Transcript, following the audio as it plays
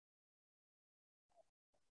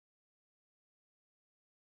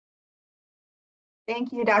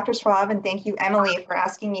Thank you, Dr. Schwab, and thank you, Emily, for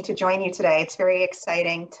asking me to join you today. It's very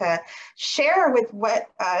exciting to share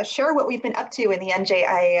what we've been up to in the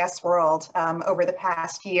NJIIS world over the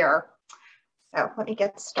past year. So let me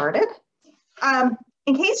get started.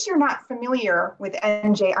 In case you're not familiar with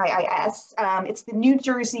NJIIS, it's the New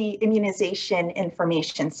Jersey Immunization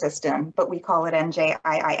Information System, but we call it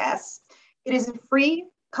NJIIS. It is a free,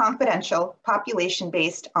 confidential,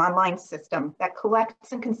 population-based online system that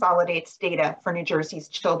collects and consolidates data for New Jersey's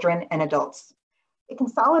children and adults. It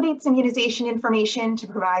consolidates immunization information to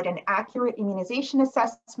provide an accurate immunization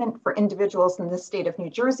assessment for individuals in the state of New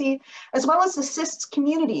Jersey, as well as assists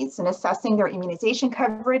communities in assessing their immunization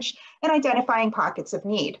coverage and identifying pockets of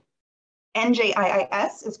need.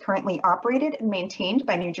 NJIIS is currently operated and maintained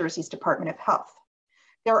by New Jersey's Department of Health.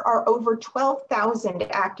 There are over 12,000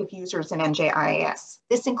 active users in NJIIS.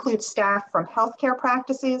 This includes staff from healthcare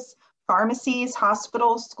practices, pharmacies,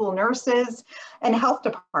 hospitals, school nurses, and health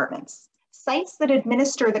departments. Sites that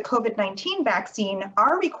administer the COVID-19 vaccine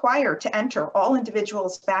are required to enter all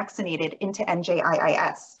individuals vaccinated into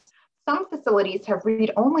NJIIS. Some facilities have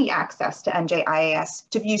read-only access to NJIIS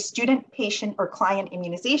to view student, patient, or client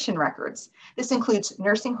immunization records. This includes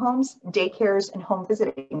nursing homes, daycares, and home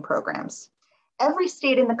visiting programs. Every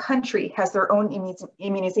state in the country has their own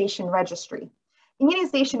immunization registry.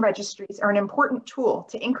 Immunization registries are an important tool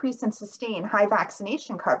to increase and sustain high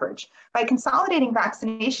vaccination coverage by consolidating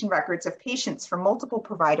vaccination records of patients from multiple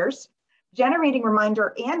providers, generating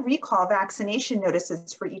reminder and recall vaccination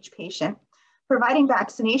notices for each patient, providing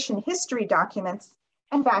vaccination history documents,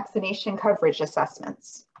 and vaccination coverage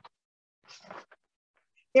assessments.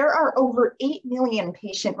 There are over 8 million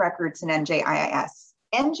patient records in NJIIS.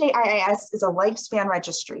 NJIIS is a lifespan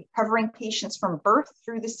registry covering patients from birth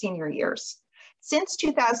through the senior years. Since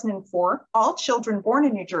 2004, all children born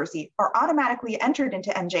in New Jersey are automatically entered into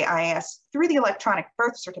NJIIS through the electronic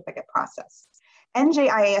birth certificate process.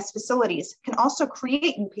 NJIIS facilities can also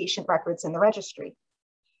create new patient records in the registry.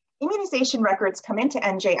 Immunization records come into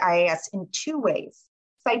NJIIS in two ways.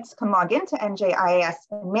 Sites can log into NJIIS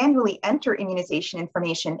and manually enter immunization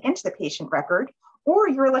information into the patient record, or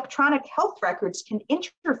your electronic health records can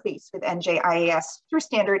interface with NJIIS through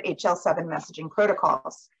standard HL7 messaging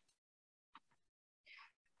protocols.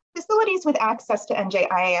 Facilities with access to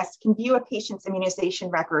NJIIS can view a patient's immunization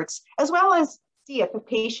records, as well as see if a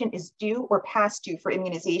patient is due or past due for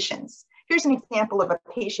immunizations. Here's an example of a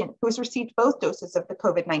patient who has received both doses of the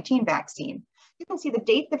COVID-19 vaccine. You can see the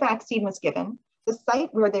date the vaccine was given, the site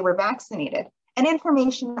where they were vaccinated, and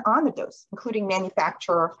information on the dose, including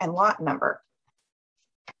manufacturer and lot number.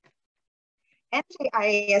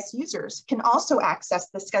 NJIIS users can also access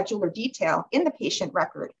the scheduler detail in the patient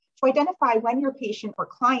record to identify when your patient or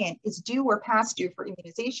client is due or past due for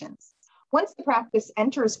immunizations. Once the practice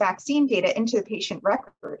enters vaccine data into the patient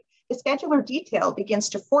record, the scheduler detail begins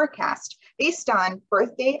to forecast based on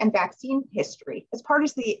birthday and vaccine history as part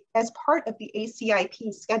of the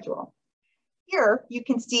ACIP schedule. Here, you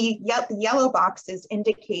can see the yellow boxes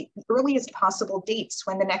indicate the earliest possible dates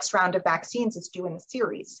when the next round of vaccines is due in the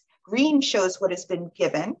series. Green shows what has been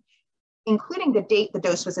given, including the date the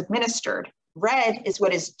dose was administered. Red is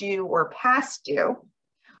what is due or past due.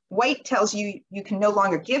 White tells you you can no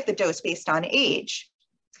longer give the dose based on age.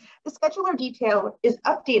 The scheduler detail is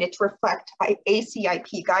updated to reflect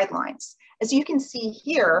ACIP guidelines. As you can see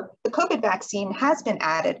here, the COVID vaccine has been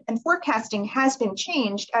added and forecasting has been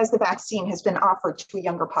changed as the vaccine has been offered to a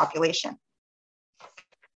younger population.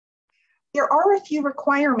 There are a few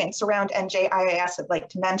requirements around NJIIS I'd like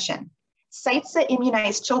to mention. Sites that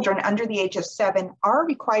immunize children under the age of 7 are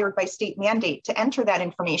required by state mandate to enter that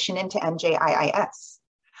information into NJIIS.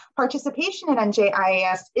 Participation in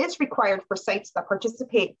NJIIS is required for sites that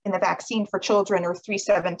participate in the Vaccine for Children or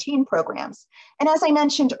 317 programs. And as I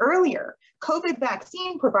mentioned earlier, COVID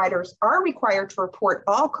vaccine providers are required to report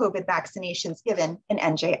all COVID vaccinations given in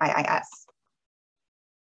NJIIS.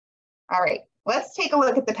 All right, let's take a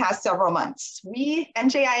look at the past several months.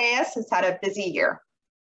 NJIIS has had a busy year.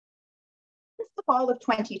 Since the fall of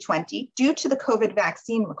 2020, due to the COVID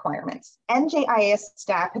vaccine requirements, NJIIS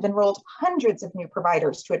staff have enrolled hundreds of new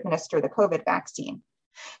providers to administer the COVID vaccine.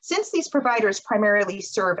 Since these providers primarily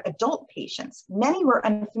serve adult patients, many were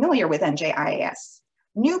unfamiliar with NJIIS.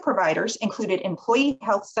 New providers included employee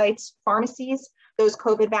health sites, pharmacies, those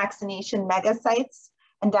COVID vaccination mega sites,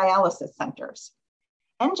 and dialysis centers.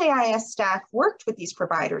 NJIIS staff worked with these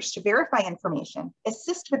providers to verify information,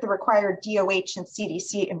 assist with the required DOH and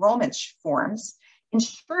CDC enrollment forms,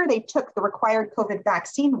 ensure they took the required COVID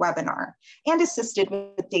vaccine webinar, and assisted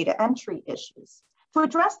with data entry issues. To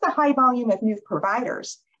address the high volume of new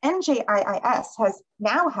providers, NJIIS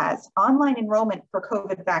now has online enrollment for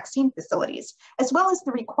COVID vaccine facilities, as well as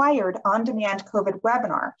the required on-demand COVID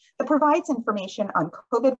webinar that provides information on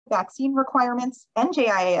COVID vaccine requirements,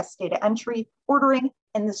 NJIIS data entry, ordering,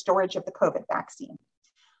 and the storage of the COVID vaccine.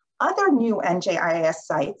 Other new NJIIS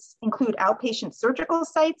sites include outpatient surgical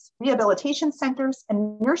sites, rehabilitation centers,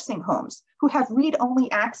 and nursing homes who have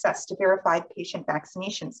read-only access to verified patient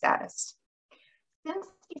vaccination status. Since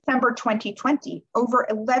December 2020, over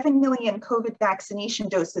 11 million COVID vaccination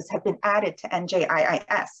doses have been added to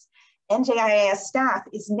NJIIS. NJIIS staff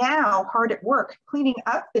is now hard at work cleaning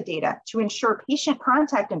up the data to ensure patient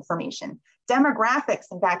contact information, demographics,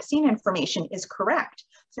 and vaccine information is correct,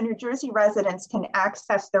 so New Jersey residents can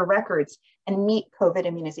access their records and meet COVID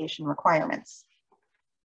immunization requirements.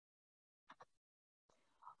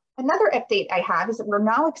 Another update I have is that we're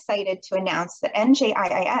now excited to announce that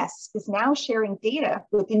NJIIS is now sharing data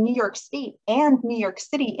with the New York State and New York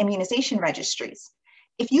City immunization registries.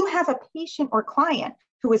 If you have a patient or client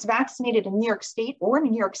who was vaccinated in New York State or in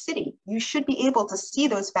New York City, you should be able to see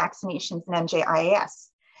those vaccinations in NJIIS.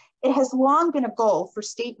 It has long been a goal for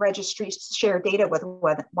state registries to share data with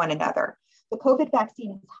one another. The COVID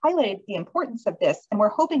vaccine has highlighted the importance of this, and we're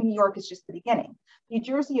hoping New York is just the beginning. New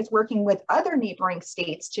Jersey is working with other neighboring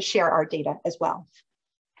states to share our data as well.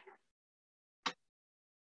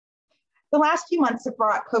 The last few months have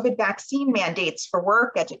brought COVID vaccine mandates for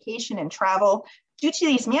work, education, and travel. Due to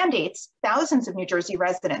these mandates, thousands of New Jersey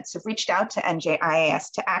residents have reached out to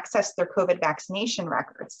NJIIS to access their COVID vaccination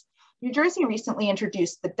records. New Jersey recently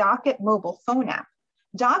introduced the Docket mobile phone app.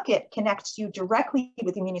 Docket connects you directly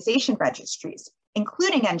with immunization registries,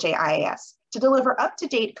 including NJIIS, to deliver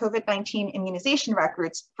up-to-date COVID-19 immunization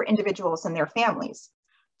records for individuals and their families.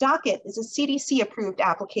 Docket is a CDC-approved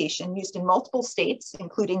application used in multiple states,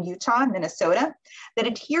 including Utah and Minnesota, that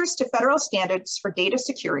adheres to federal standards for data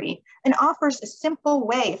security and offers a simple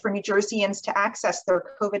way for New Jerseyans to access their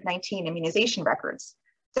COVID-19 immunization records.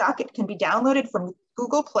 Docket can be downloaded from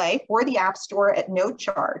Google Play or the App Store at no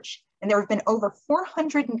charge. And there have been over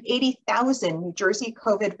 480,000 New Jersey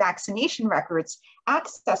COVID vaccination records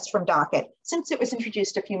accessed from Docket since it was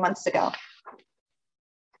introduced a few months ago.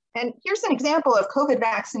 And here's an example of COVID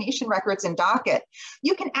vaccination records in Docket.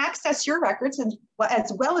 You can access your records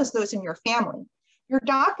as well as those in your family. Your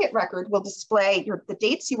Docket record will display the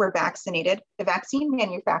dates you were vaccinated, the vaccine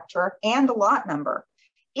manufacturer, and the lot number.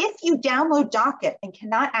 If you download Docket and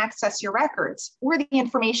cannot access your records or the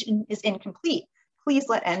information is incomplete, please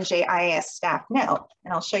let NJIIS staff know,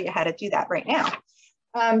 and I'll show you how to do that right now.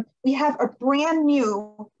 We have a brand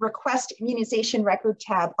new Request Immunization Record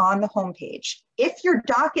tab on the homepage. If your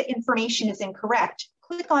Docket information is incorrect,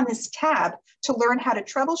 click on this tab to learn how to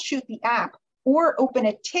troubleshoot the app or open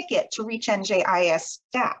a ticket to reach NJIIS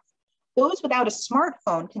staff. Those without a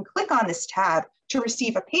smartphone can click on this tab to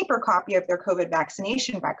receive a paper copy of their COVID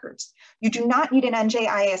vaccination records. You do not need an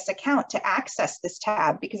NJIIS account to access this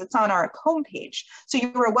tab because it's on our homepage. So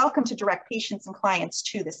you are welcome to direct patients and clients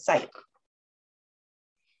to this site.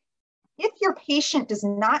 If your patient does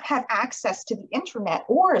not have access to the internet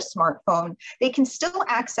or a smartphone, they can still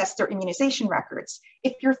access their immunization records.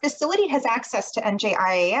 If your facility has access to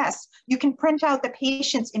NJIIS, you can print out the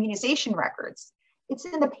patient's immunization records. It's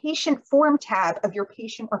in the patient form tab of your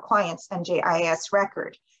patient or client's NJIIS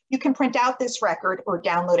record. You can print out this record or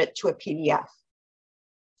download it to a PDF.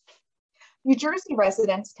 New Jersey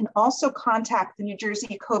residents can also contact the New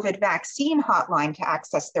Jersey COVID vaccine hotline to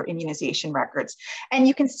access their immunization records. And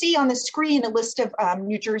you can see on the screen a list of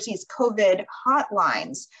New Jersey's COVID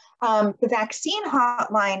hotlines. The vaccine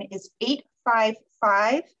hotline is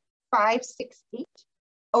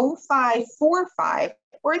 855-568-0545,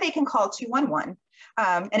 or they can call 211.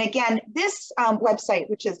 And again, this website,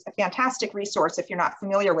 which is a fantastic resource if you're not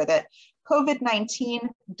familiar with it,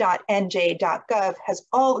 covid19.nj.gov, has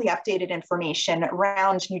all the updated information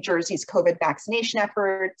around New Jersey's COVID vaccination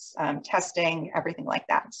efforts, testing, everything like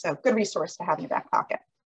that. So good resource to have in your back pocket.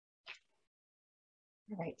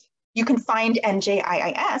 All right. You can find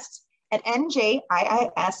NJIIS at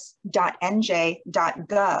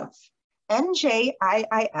njiis.nj.gov.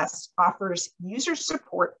 NJIIS offers user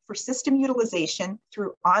support for system utilization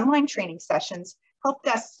through online training sessions, help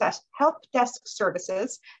desk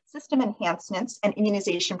services, system enhancements, and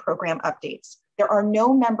immunization program updates. There are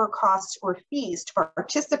no member costs or fees to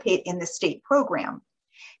participate in the state program.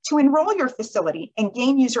 To enroll your facility and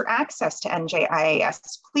gain user access to NJIIS,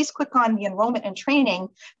 please click on the Enrollment and Training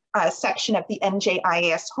section of the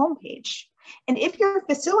NJIIS homepage. And if your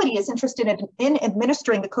facility is interested in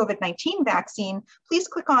administering the COVID-19 vaccine, please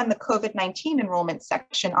click on the COVID-19 enrollment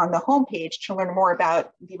section on the homepage to learn more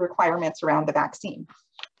about the requirements around the vaccine.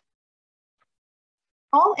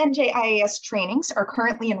 All NJIIS trainings are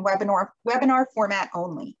currently in webinar format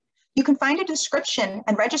only. You can find a description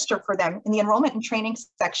and register for them in the enrollment and training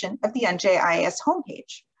section of the NJIIS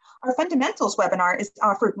homepage. Our fundamentals webinar is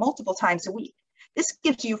offered multiple times a week. This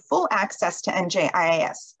gives you full access to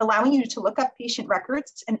NJIIS, allowing you to look up patient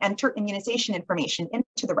records and enter immunization information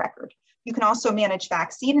into the record. You can also manage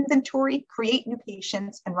vaccine inventory, create new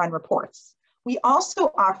patients, and run reports. We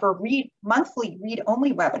also offer monthly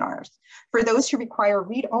read-only webinars for those who require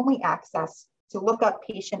read-only access to look up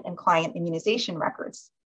patient and client immunization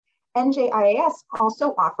records. NJIIS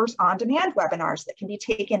also offers on-demand webinars that can be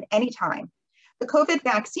taken anytime. The COVID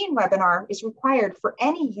vaccine webinar is required for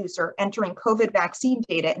any user entering COVID vaccine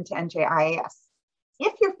data into NJIIS.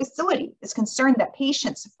 If your facility is concerned that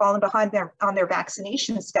patients have fallen behind on their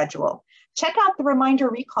vaccination schedule, check out the Reminder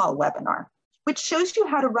Recall webinar, which shows you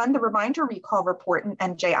how to run the Reminder Recall report in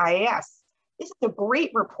NJIIS. This is a great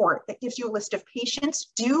report that gives you a list of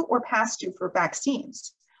patients due or past due for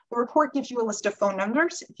vaccines. The report gives you a list of phone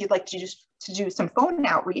numbers if you'd like to do some phone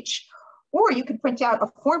outreach, or you can print out a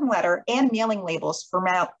form letter and mailing labels for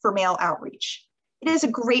mail outreach. It is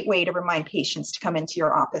a great way to remind patients to come into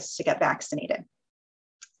your office to get vaccinated.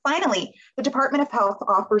 Finally, the Department of Health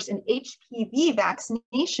offers an HPV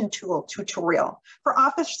vaccination tool tutorial for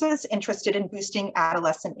offices interested in boosting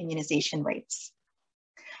adolescent immunization rates.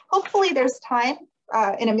 Hopefully there's time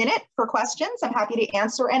in a minute for questions. I'm happy to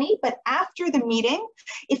answer any, but after the meeting,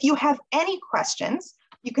 if you have any questions,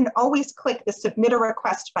 you can always click the Submit a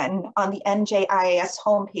Request button on the NJIIS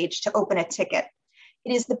homepage to open a ticket.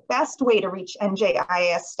 It is the best way to reach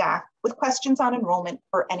NJIIS staff with questions on enrollment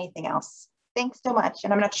or anything else. Thanks so much.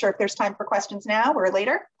 And I'm not sure if there's time for questions now or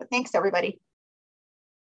later, but thanks everybody.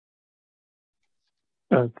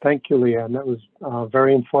 Thank you, Leanne. That was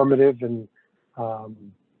very informative, and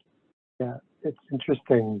yeah, it's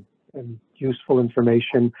interesting and useful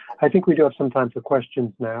information. I think we do have some time for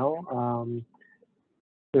questions now.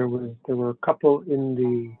 There were a couple in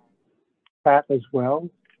the chat as well.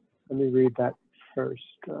 Let me read that first.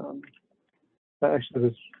 Actually,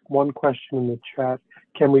 there's one question in the chat.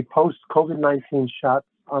 Can we post COVID-19 shots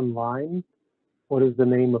online? What is the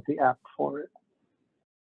name of the app for it?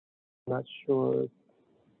 I'm not sure.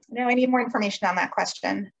 No, I need more information on that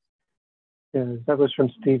question. Yeah, that was from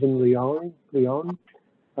Stephen Leon. You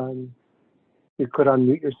could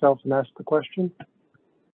unmute yourself and ask the question.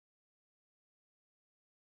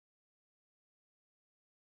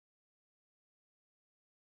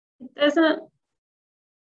 It doesn't,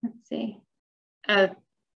 let's see.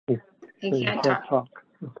 You can't talk.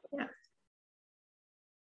 Yeah.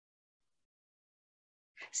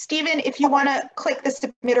 Stephen, if you want to click the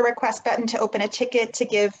Submit a Request button to open a ticket to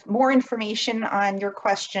give more information on your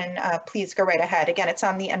question, please go right ahead. Again, it's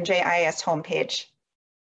on the NJIIS homepage.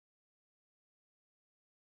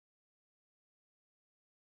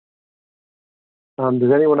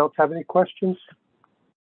 Does anyone else have any questions,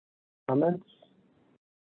 comments?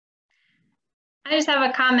 I just have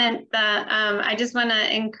a comment that I just want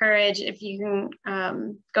to encourage, if you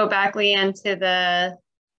can go back, Leanne, to the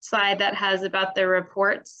slide that has about the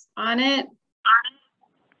reports on it.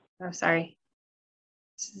 Oh, sorry.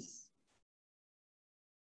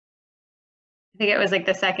 I think it was like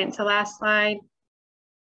the second to last slide.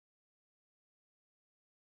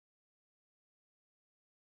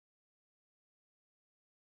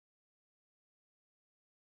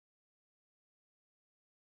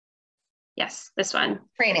 Yes, this one.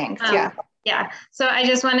 Trainings, yeah. Yeah, so I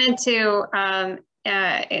just wanted to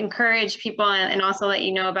encourage people and also let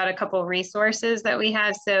you know about a couple of resources that we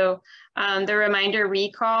have. So the Reminder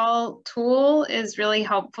Recall tool is really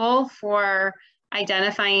helpful for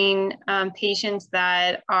identifying patients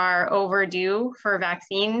that are overdue for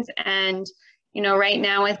vaccines. And, you know, right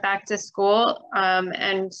now with back to school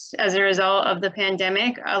and as a result of the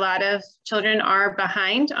pandemic, a lot of children are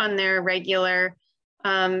behind on their regular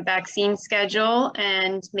vaccine schedule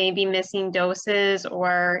and maybe missing doses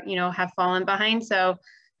or, you know, have fallen behind. So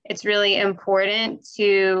it's really important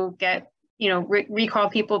to get, you know, recall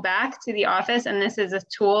people back to the office. And this is a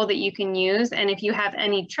tool that you can use. And if you have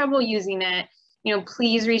any trouble using it, you know,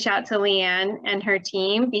 please reach out to Leanne and her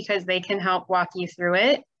team because they can help walk you through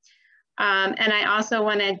it. And I also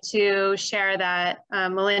wanted to share that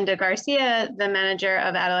Melinda Garcia, the manager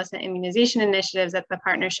of adolescent immunization initiatives at the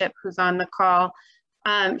partnership, who's on the call,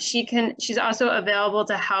 she's also available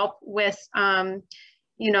to help with,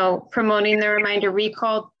 you know, promoting the Reminder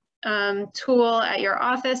Recall tool at your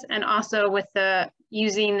office, and also with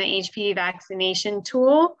using the HPV vaccination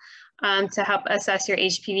tool to help assess your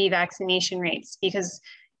HPV vaccination rates. Because,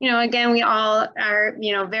 you know, again, we all are,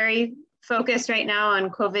 you know, very focused right now on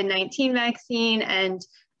COVID-19 vaccine, and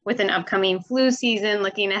with an upcoming flu season,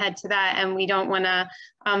 looking ahead to that, and we don't want to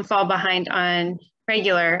fall behind on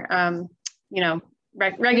regular,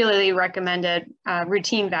 regularly recommended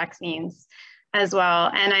routine vaccines as well.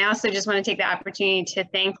 And I also just want to take the opportunity to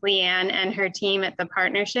thank Leanne and her team at the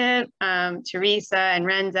partnership, Teresa and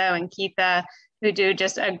Renzo and Keitha, who do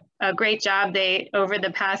just a great job. Over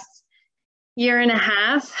the past year and a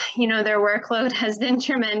half, their workload has been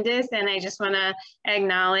tremendous. And I just want to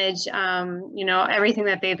acknowledge, everything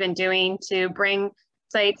that they've been doing to bring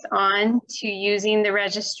sites on to using the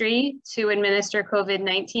registry to administer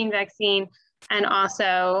COVID-19 vaccine, and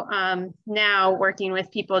also now working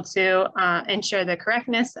with people to ensure the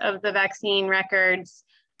correctness of the vaccine records,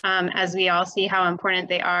 as we all see how important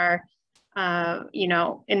they are,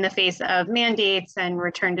 in the face of mandates and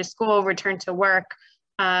return to school, return to work,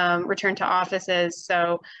 return to offices.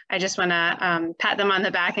 So I just want to pat them on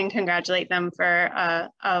the back and congratulate them for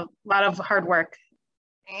a lot of hard work.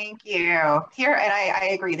 Thank you. Here, and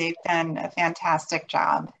I agree, they've done a fantastic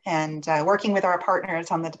job. And working with our partners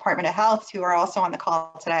on the Department of Health, who are also on the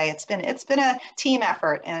call today, it's been a team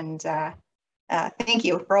effort. And thank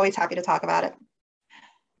you. We're always happy to talk about it.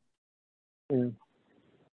 Yeah.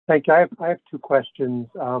 Thank you. I have two questions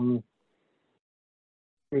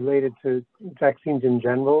related to vaccines in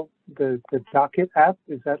general. The Docket app,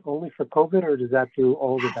 is that only for COVID, or does that do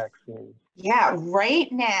all the vaccines? Yeah, right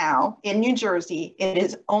now in New Jersey, it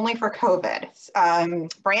is only for COVID.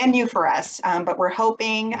 Brand new for us, but we're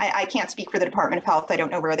hoping, I can't speak for the Department of Health. I don't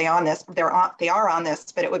know where they are on this. They are on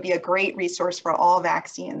this, but it would be a great resource for all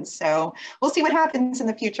vaccines. So we'll see what happens in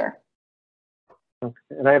the future. Okay.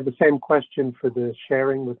 And I have the same question for the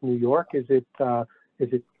sharing with New York. Is it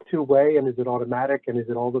two-way, and is it automatic, and is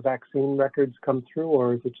it all the vaccine records come through,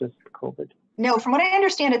 or is it just COVID? No, from what I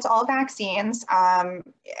understand, it's all vaccines, and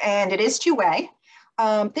it is two-way.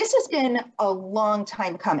 This has been a long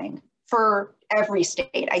time coming for every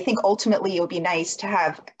state. I think ultimately it would be nice to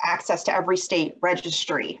have access to every state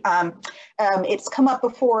registry. It's come up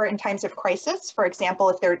before in times of crisis. For example,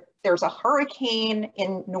 if there's a hurricane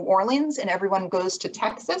in New Orleans and everyone goes to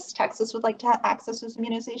Texas would like to have access to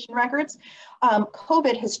immunization records.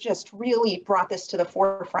 COVID has just really brought this to the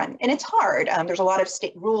forefront, and it's hard. There's a lot of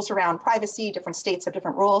state rules around privacy. Different states have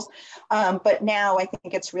different rules, but now I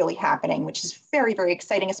think it's really happening, which is very, very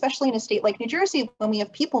exciting, especially in a state like New Jersey, when we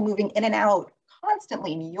have people moving in and out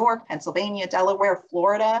constantly. New York, Pennsylvania, Delaware,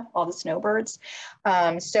 Florida, all the snowbirds.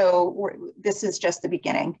 So this is just the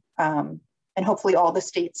beginning. And hopefully all the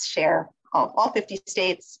states share, all 50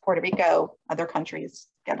 states, Puerto Rico, other countries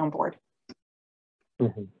get on board.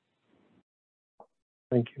 Mm-hmm.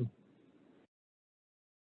 Thank you.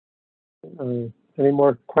 Any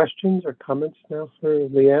more questions or comments now for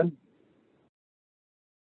Leanne?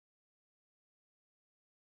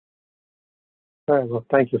 All right, well,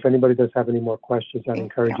 thank you. If anybody does have any more questions, I'd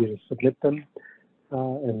encourage you to submit them,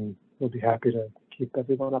 and we'll be happy to keep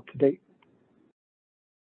everyone up to date.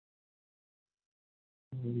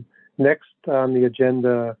 Next on the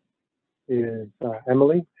agenda is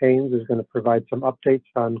Emily Haynes is going to provide some updates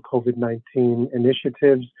on COVID-19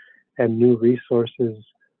 initiatives and new resources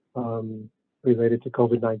related to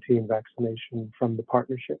COVID-19 vaccination from the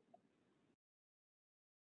partnership.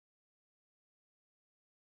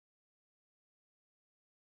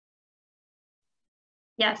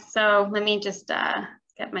 Yes, so let me just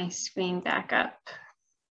get my screen back up.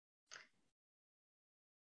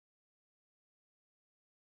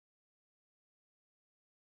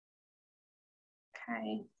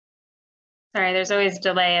 Okay. Sorry, there's always a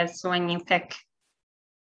delay as to when you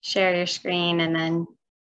share your screen, and then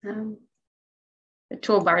the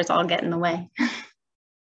toolbars all get in the way.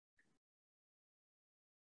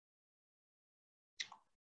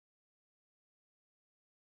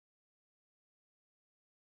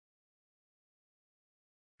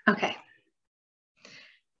 Okay.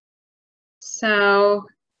 So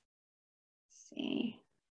let's see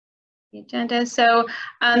the agenda. So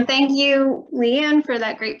thank you, Leanne, for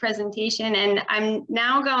that great presentation. And I'm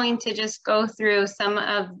now going to just go through some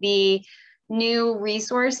of the new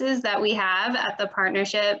resources that we have at the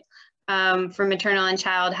partnership for maternal and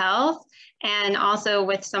child health, and also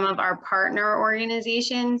with some of our partner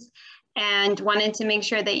organizations, and wanted to make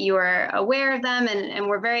sure that you are aware of them, and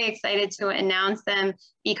we're very excited to announce them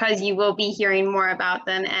because you will be hearing more about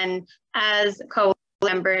them. And as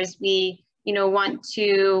co-members, we want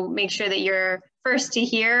to make sure that you're first to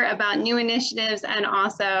hear about new initiatives, and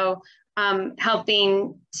also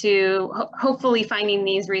helping to hopefully finding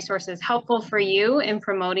these resources helpful for you in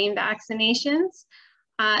promoting vaccinations.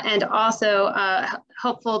 and also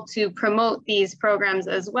helpful to promote these programs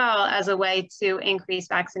as well as a way to increase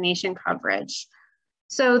vaccination coverage.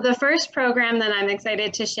 So the first program that I'm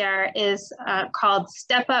excited to share is called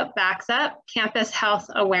Step Up, Vax Up, Campus Health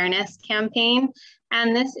Awareness Campaign.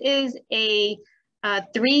 And this is a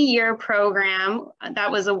 3-year program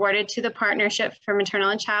that was awarded to the Partnership for Maternal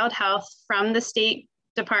and Child Health from the State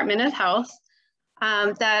Department of Health.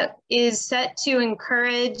 That is set to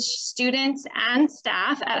encourage students and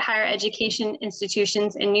staff at higher education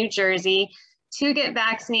institutions in New Jersey to get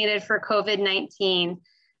vaccinated for COVID-19.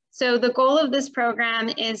 So the goal of this program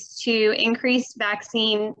is to increase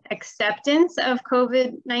vaccine acceptance of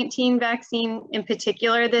COVID-19 vaccine in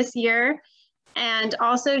particular this year, and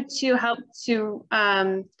also to help to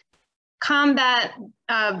combat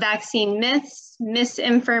vaccine myths,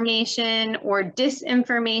 misinformation, or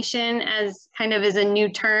disinformation, as kind of is a new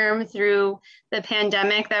term through the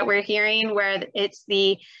pandemic that we're hearing, where it's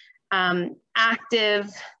the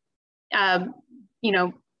active,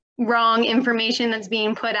 wrong information that's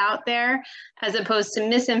being put out there, as opposed to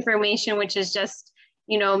misinformation, which is just,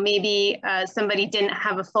 maybe somebody didn't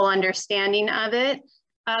have a full understanding of it.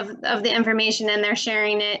 Of the information and they're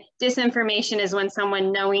sharing it. Disinformation is when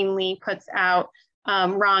someone knowingly puts out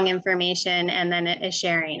wrong information and then is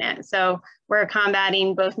sharing it. So we're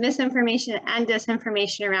combating both misinformation and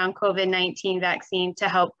disinformation around COVID-19 vaccine to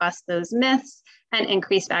help bust those myths and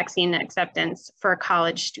increase vaccine acceptance for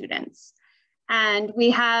college students. And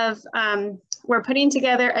we have, we're putting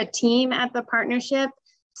together a team at the partnership.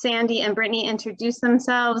 Sandy and Brittany introduced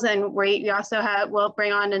themselves, and we also we'll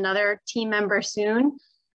bring on another team member soon.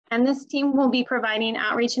 And this team will be providing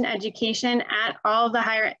outreach and education at all the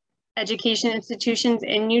higher education institutions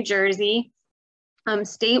in New Jersey,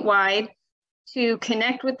 statewide, to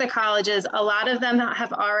connect with the colleges. A lot of them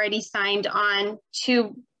have already signed on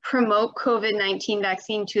to promote COVID-19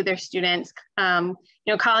 vaccine to their students.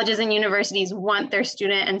 Colleges and universities want their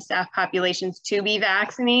student and staff populations to be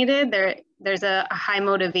vaccinated. There's a high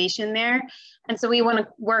motivation there. And so we want to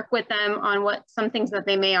work with them on some things that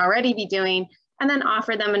they may already be doing, and then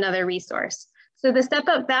offer them another resource. So the Step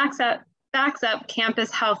Up, Vax Up Campus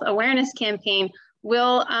Health Awareness Campaign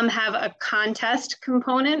will have a contest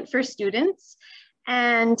component for students.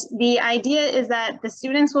 And the idea is that the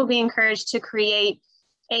students will be encouraged to create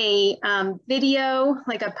a video,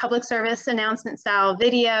 like a public service announcement style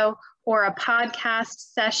video, or a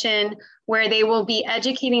podcast session where they will be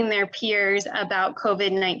educating their peers about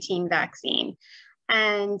COVID-19 vaccine.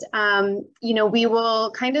 And, we will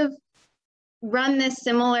kind of run this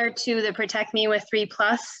similar to the Protect Me with 3+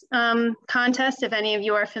 contest, if any of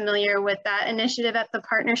you are familiar with that initiative at the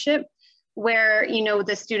partnership, where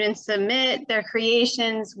the students submit their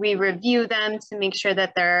creations, we review them to make sure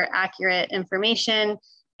that they're accurate information.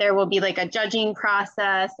 There will be like a judging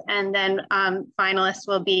process, and then finalists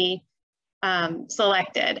will be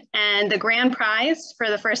selected. And the grand prize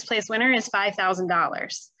for the first place winner is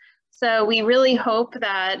 $5,000. So we really hope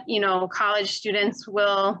that college students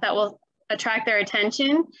will attract their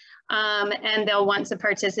attention, and they'll want to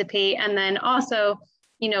participate, and then also,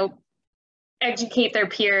 educate their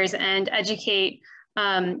peers and educate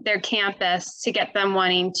their campus to get them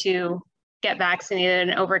wanting to get vaccinated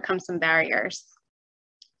and overcome some barriers.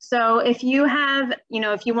 So if you have,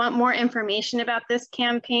 if you want more information about this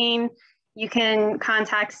campaign, you can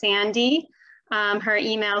contact Sandy. Her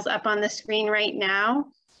email's up on the screen right now.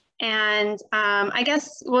 And I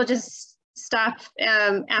guess we'll just stop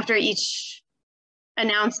after each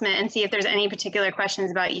announcement and see if there's any particular questions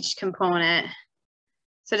about each component.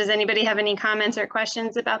 So does anybody have any comments or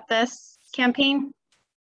questions about this campaign?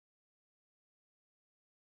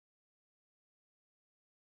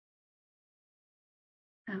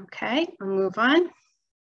 Okay, I'll move on.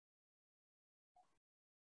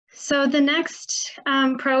 So the next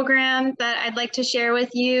program that I'd like to share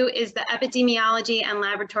with you is the Epidemiology and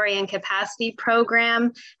Laboratory and Capacity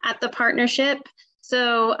Program at the partnership.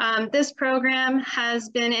 So this program has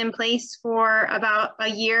been in place for about a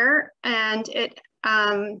year, and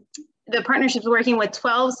the partnership is working with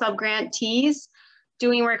 12 subgrantees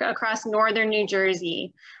doing work across northern New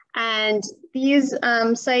Jersey. And these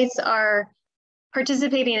sites are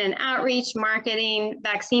participating in outreach, marketing,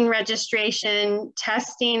 vaccine registration,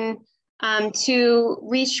 testing to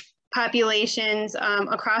reach populations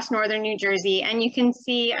across northern New Jersey. And you can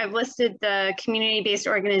see I've listed the community-based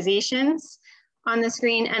organizations on the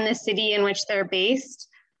screen and the city in which they're based.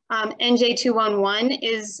 NJ211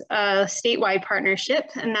 is a statewide partnership,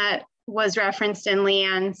 and that was referenced in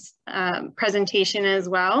Leanne's presentation as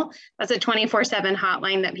well. That's a 24/7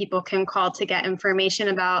 hotline that people can call to get information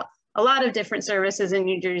about a lot of different services in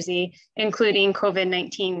New Jersey, including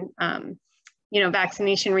COVID-19,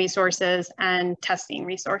 vaccination resources and testing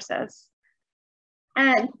resources.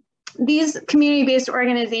 And these community-based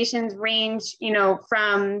organizations range,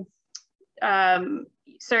 from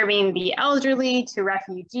serving the elderly to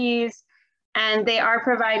refugees, and they are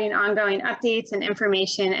providing ongoing updates and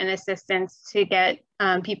information and assistance to get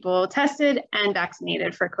people tested and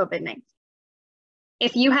vaccinated for COVID-19.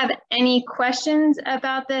 If you have any questions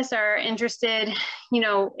about this or are interested,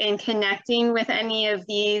 in connecting with any of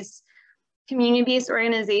these community-based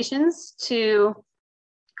organizations to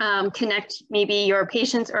connect maybe your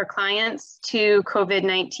patients or clients to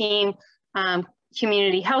COVID-19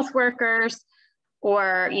 community health workers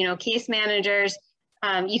or case managers,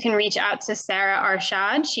 you can reach out to Sarah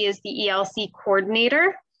Arshad. She is the ELC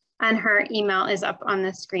coordinator, and her email is up on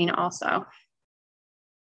the screen also.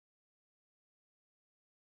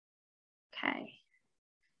 Okay.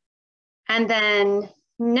 And then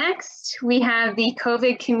next, we have the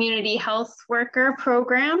COVID Community Health Worker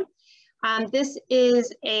Program. This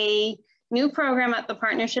is a new program at the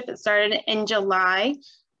partnership that started in July,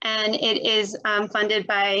 and it is funded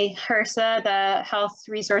by HRSA, the Health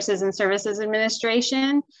Resources and Services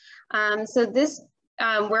Administration. So this,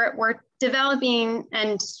 we're developing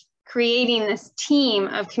and creating this team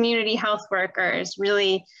of community health workers.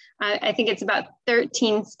 Really, I think it's about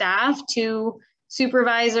 13 staff, 2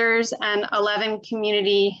 supervisors and 11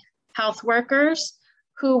 community health workers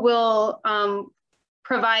who will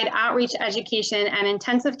provide outreach, education, and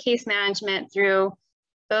intensive case management through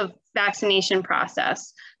the vaccination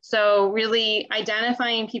process. So really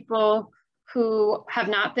identifying people who have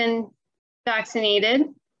not been vaccinated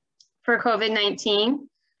for COVID-19,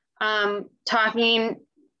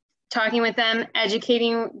 talking with them,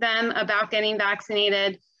 educating them about getting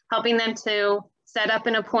vaccinated, helping them to set up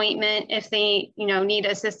an appointment if they need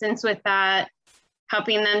assistance with that,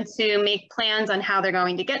 helping them to make plans on how they're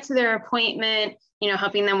going to get to their appointment,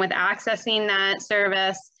 helping them with accessing that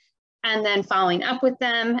service, and then following up with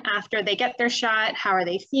them after they get their shot. How are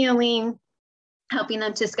they feeling? Helping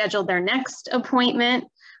them to schedule their next appointment,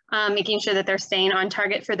 making sure that they're staying on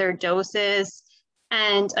target for their doses.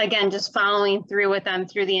 And again, just following through with them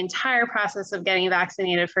through the entire process of getting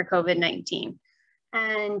vaccinated for COVID-19.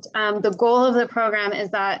 And the goal of the program is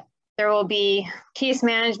that there will be case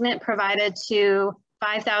management provided to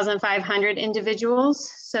 5,500 individuals.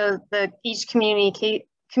 So each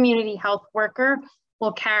community health worker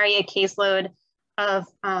will carry a caseload of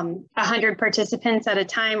 100 participants at a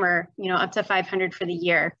time, or up to 500 for the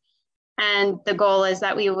year. And the goal is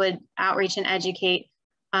that we would outreach and educate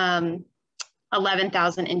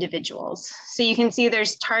 11,000 individuals. So you can see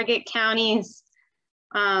there's target counties.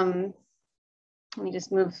 Let me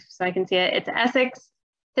just move so I can see it. It's Essex,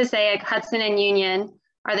 Passaic, Hudson, and Union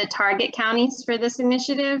are the target counties for this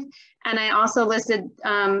initiative. And I also listed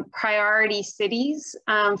priority cities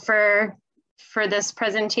for this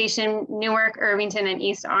presentation: Newark, Irvington, and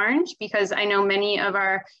East Orange, because I know many of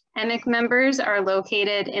our EMIC members are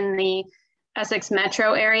located in the Essex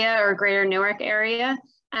metro area or greater Newark area.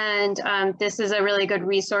 And this is a really good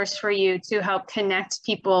resource for you to help connect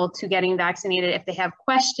people to getting vaccinated if they have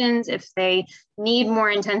questions, if they need more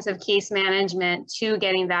intensive case management to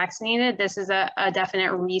getting vaccinated. This is a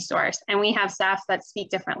definite resource. And we have staff that speak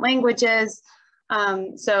different languages.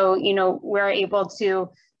 So, we're able to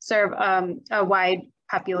serve a wide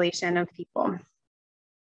population of people.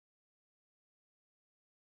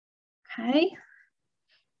 Okay.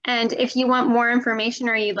 And if you want more information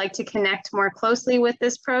or you'd like to connect more closely with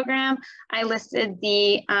this program, I listed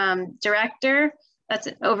the director that's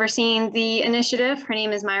overseeing the initiative. Her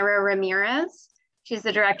name is Myra Ramirez. She's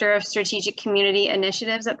the Director of Strategic Community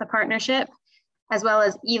Initiatives at the partnership, as well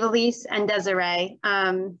as Evilise and Desiree.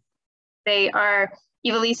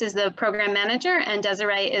 Evilise is the program manager and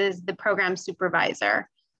Desiree is the program supervisor.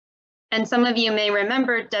 And some of you may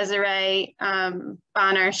remember Desiree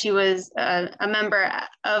Bonner. She was a member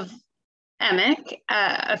of EMIC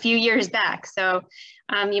a few years back. So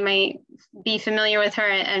you might be familiar with her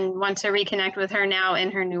and want to reconnect with her now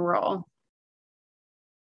in her new role.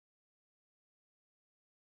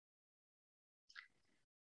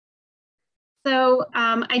 So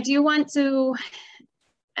I do want to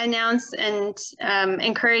announce and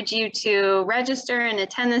encourage you to register and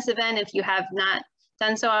attend this event if you have not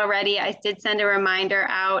done so already. I did send a reminder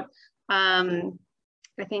out, I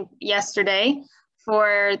think yesterday,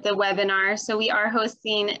 for the webinar. So we are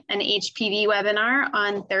hosting an HPV webinar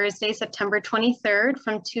on Thursday, September 23rd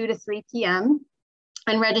from 2 to 3 p.m.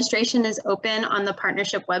 And registration is open on the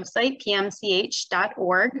partnership website,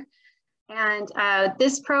 pmch.org. And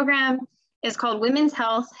this program is called Women's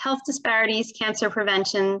Health, Health Disparities, Cancer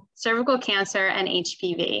Prevention, Cervical Cancer, and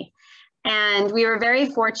HPV. And we were very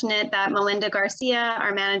fortunate that Melinda Garcia,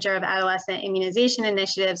 our manager of adolescent immunization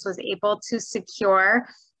initiatives, was able to secure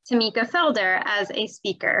Tamika Felder as a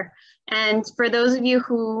speaker. And for those of you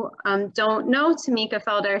who don't know Tamika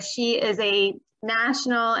Felder, she is a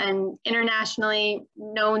national and internationally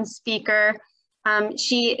known speaker.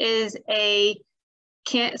 She is a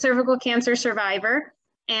cervical cancer survivor,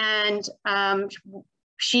 and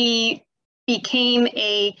she became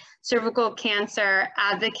a cervical cancer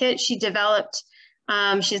advocate. She developed,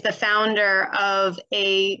 she's the founder of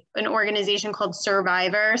an organization called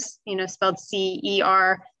Survivors, spelled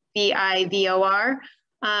CERVIVOR.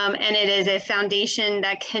 And it is a foundation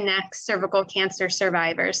that connects cervical cancer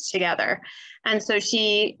survivors together. And so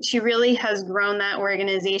she really has grown that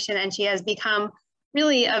organization, and she has become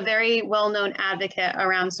really a very well-known advocate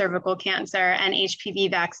around cervical cancer and HPV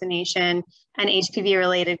vaccination and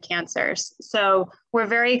HPV-related cancers. So we're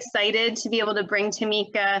very excited to be able to bring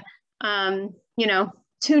Tamika, to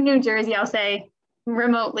New Jersey, I'll say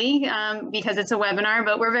remotely, because it's a webinar,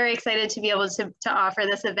 but we're very excited to be able to offer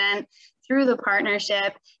this event through the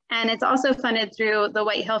partnership. And it's also funded through the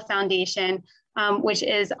White Hill Foundation, which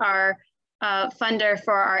is our funder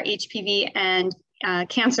for our HPV and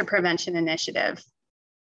cancer prevention initiative.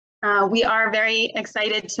 We are very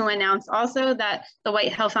excited to announce also that the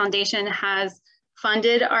White Hill Foundation has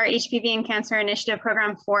funded our HPV and Cancer Initiative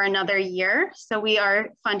program for another year. So we are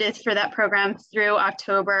funded for that program through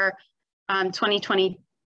October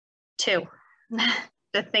 2022.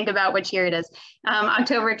 To think about which year it is,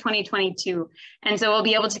 October 2022. And so we'll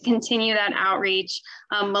be able to continue that outreach.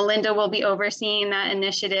 Melinda will be overseeing that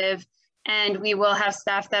initiative, and we will have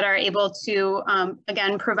staff that are able to,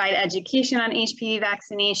 again, provide education on HPV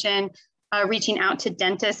vaccination, reaching out to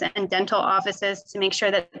dentists and dental offices to make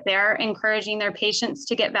sure that they're encouraging their patients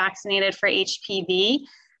to get vaccinated for HPV,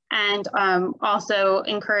 and also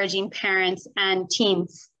encouraging parents and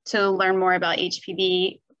teens to learn more about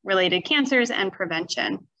HPV-related cancers and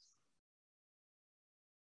prevention.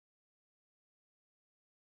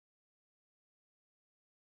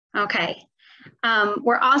 Okay.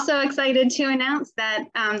 We're also excited to announce that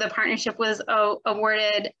the partnership was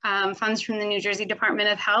awarded funds from the New Jersey Department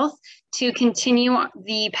of Health to continue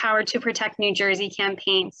the Power to Protect New Jersey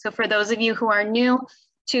campaign. So for those of you who are new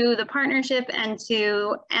to the partnership and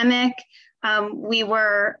to EMIC, we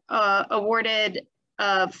were awarded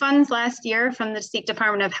funds last year from the State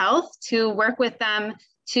Department of Health to work with them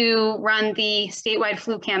to run the statewide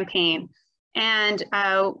flu campaign. And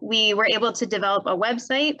we were able to develop a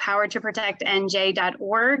website,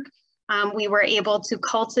 powertoprotectnj.org. We were able to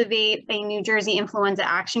cultivate a New Jersey Influenza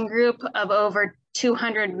Action Group of over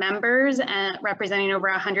 200 members, representing over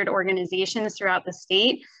 100 organizations throughout the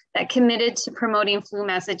state that committed to promoting flu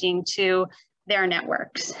messaging to their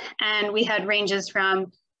networks. And we had ranges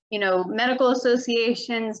from, medical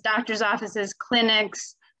associations, doctors' offices,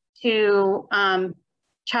 clinics, to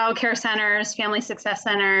childcare centers, family success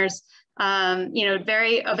centers, a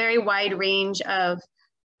very wide range of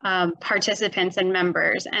participants and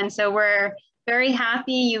members. And so we're very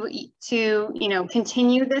happy to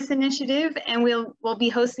continue this initiative, and we'll be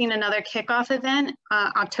hosting another kickoff event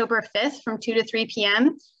October 5th from 2 to 3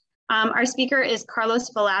 p.m. Our speaker is Carlos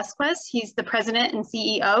Velasquez. He's the president and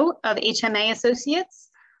CEO of HMA Associates,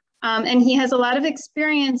 and he has a lot of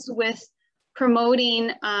experience with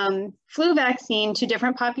promoting flu vaccine to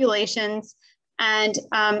different populations and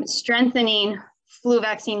strengthening flu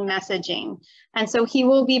vaccine messaging. And so he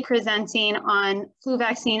will be presenting on flu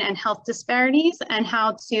vaccine and health disparities and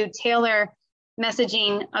how to tailor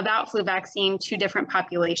messaging about flu vaccine to different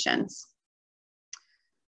populations.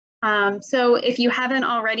 So if you haven't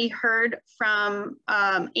already heard from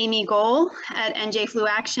Amy Gohl at NJ Flu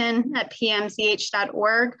Action at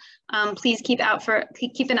pmch.org, please keep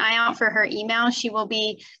an eye out for her email. She will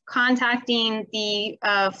be contacting the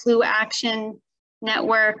Flu Action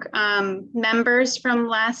Network members from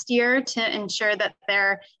last year to ensure that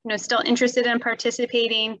they're still interested in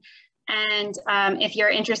participating. And if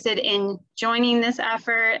you're interested in joining this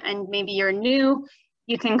effort and maybe you're new,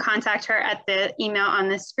 you can contact her at the email on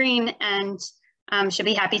the screen, and she'll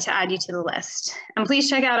be happy to add you to the list. And please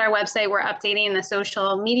check out our website. We're updating the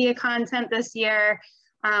social media content this year.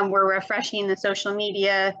 We're refreshing the social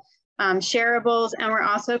media shareables, and we're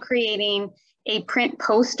also creating a print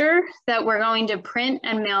poster that we're going to print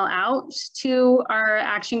and mail out to our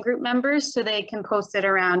action group members so they can post it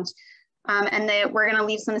around. And we're going to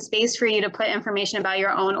leave some space for you to put information about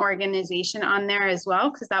your own organization on there as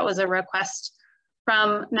well, because that was a request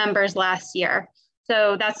from members last year.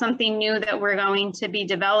 So that's something new that we're going to be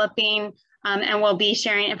developing. And we'll be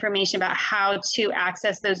sharing information about how to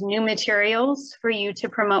access those new materials for you to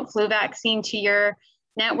promote flu vaccine to your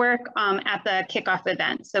network at the kickoff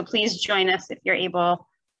event. So please join us if you're able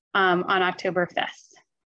on October 5th.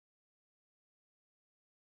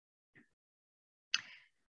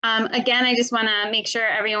 Again, I just want to make sure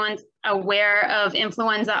everyone's aware of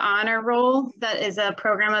Influenza Honor Roll. That is a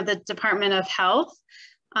program of the Department of Health.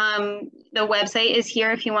 The website is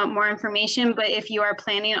here if you want more information, but if you are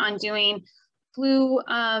planning on doing flu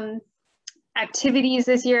activities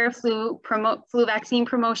this year, flu vaccine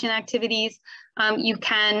promotion activities, you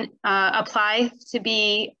can apply to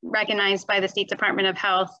be recognized by the State Department of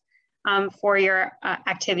Health for your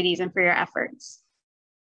activities and for your efforts.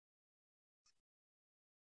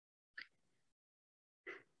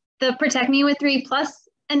 The Protect Me with 3+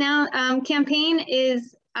 campaign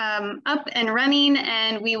is up and running,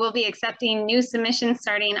 and we will be accepting new submissions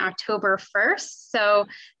starting October 1st. So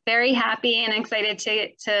very happy and excited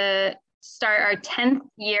to start our 10th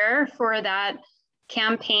year for that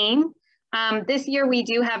campaign. This year we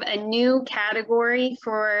do have a new category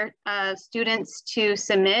for students to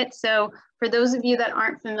submit. So for those of you that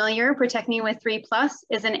aren't familiar, Protect Me with 3+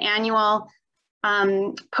 is an annual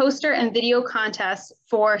poster and video contest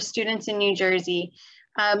for students in New Jersey.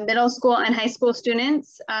 Middle school and high school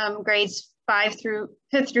students, grades 5th through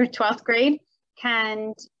 12th grade,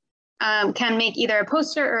 can make either a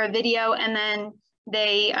poster or a video, and then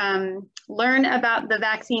they learn about the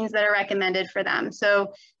vaccines that are recommended for them.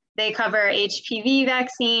 So they cover HPV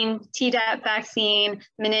vaccine, Tdap vaccine,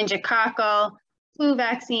 meningococcal, flu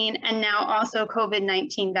vaccine, and now also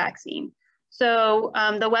COVID-19 vaccine. So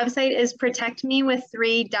the website is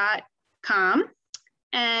protectmewith3.com,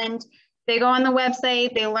 and they go on the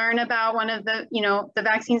website, they learn about one of the, the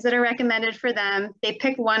vaccines that are recommended for them. They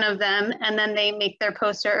pick one of them, and then they make their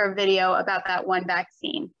poster or video about that one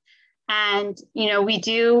vaccine. And, we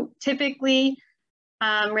do typically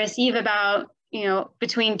receive about,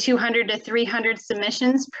 between 200 to 300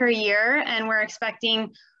 submissions per year. And we're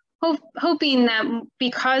expecting, hoping that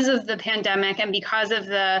because of the pandemic and because of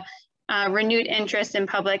the renewed interest in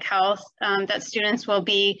public health, that students will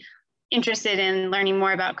be interested in learning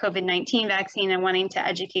more about COVID-19 vaccine and wanting to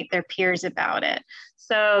educate their peers about it.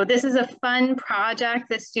 So this is a fun project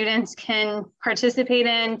that students can participate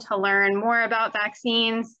in to learn more about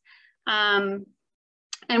vaccines. And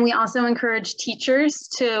we also encourage teachers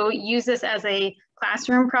to use this as a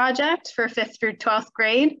classroom project for 5th through 12th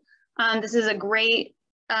grade. This is a great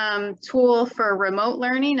tool for remote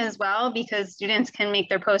learning as well, because students can make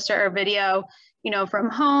their poster or video, from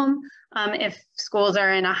home if schools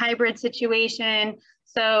are in a hybrid situation.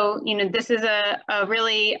 So, this is a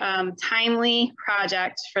really timely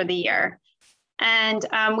project for the year. And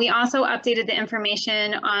we also updated the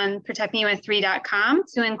information on protectmewith3.com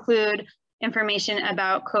to include information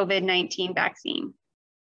about COVID-19 vaccine.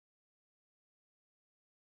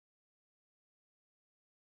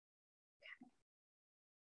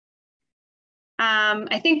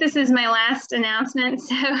 I think this is my last announcement,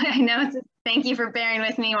 so I know thank you for bearing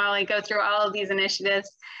with me while I go through all of these initiatives.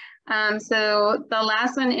 So the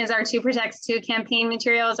last one is our 2 Protects 2 campaign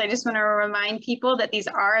materials. I just want to remind people that these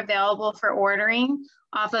are available for ordering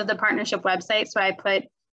off of the partnership website. So I put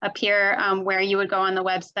up here where you would go on the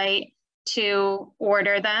website to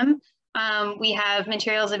order them. We have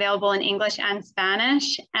materials available in English and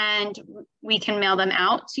Spanish, and we can mail them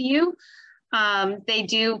out to you. They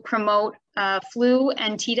do promote flu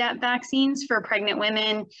and Tdap vaccines for pregnant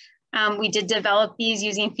women. We did develop these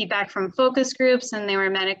using feedback from focus groups, and they were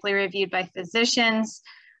medically reviewed by physicians.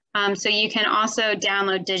 So you can also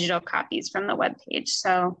download digital copies from the webpage.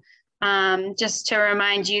 So just to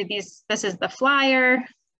remind you, this is the flyer.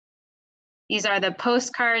 These are the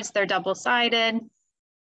postcards, they're double-sided.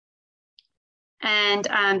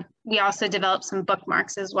 And we also developed some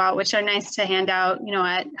bookmarks as well, which are nice to hand out,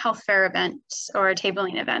 at health fair events or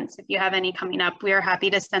tabling events. If you have any coming up, we are happy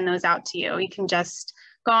to send those out to you. You can just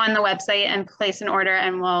go on the website and place an order,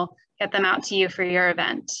 and we'll get them out to you for your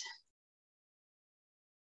event.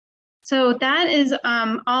 So that is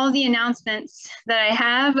all the announcements that I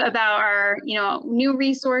have about our new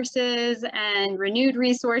resources and renewed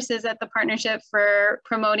resources at the partnership for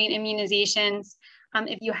promoting immunizations.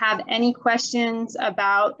 If you have any questions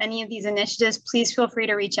about any of these initiatives, please feel free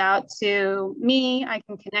to reach out to me. I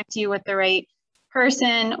can connect you with the right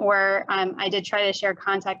person, or I did try to share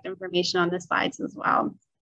contact information on the slides as well.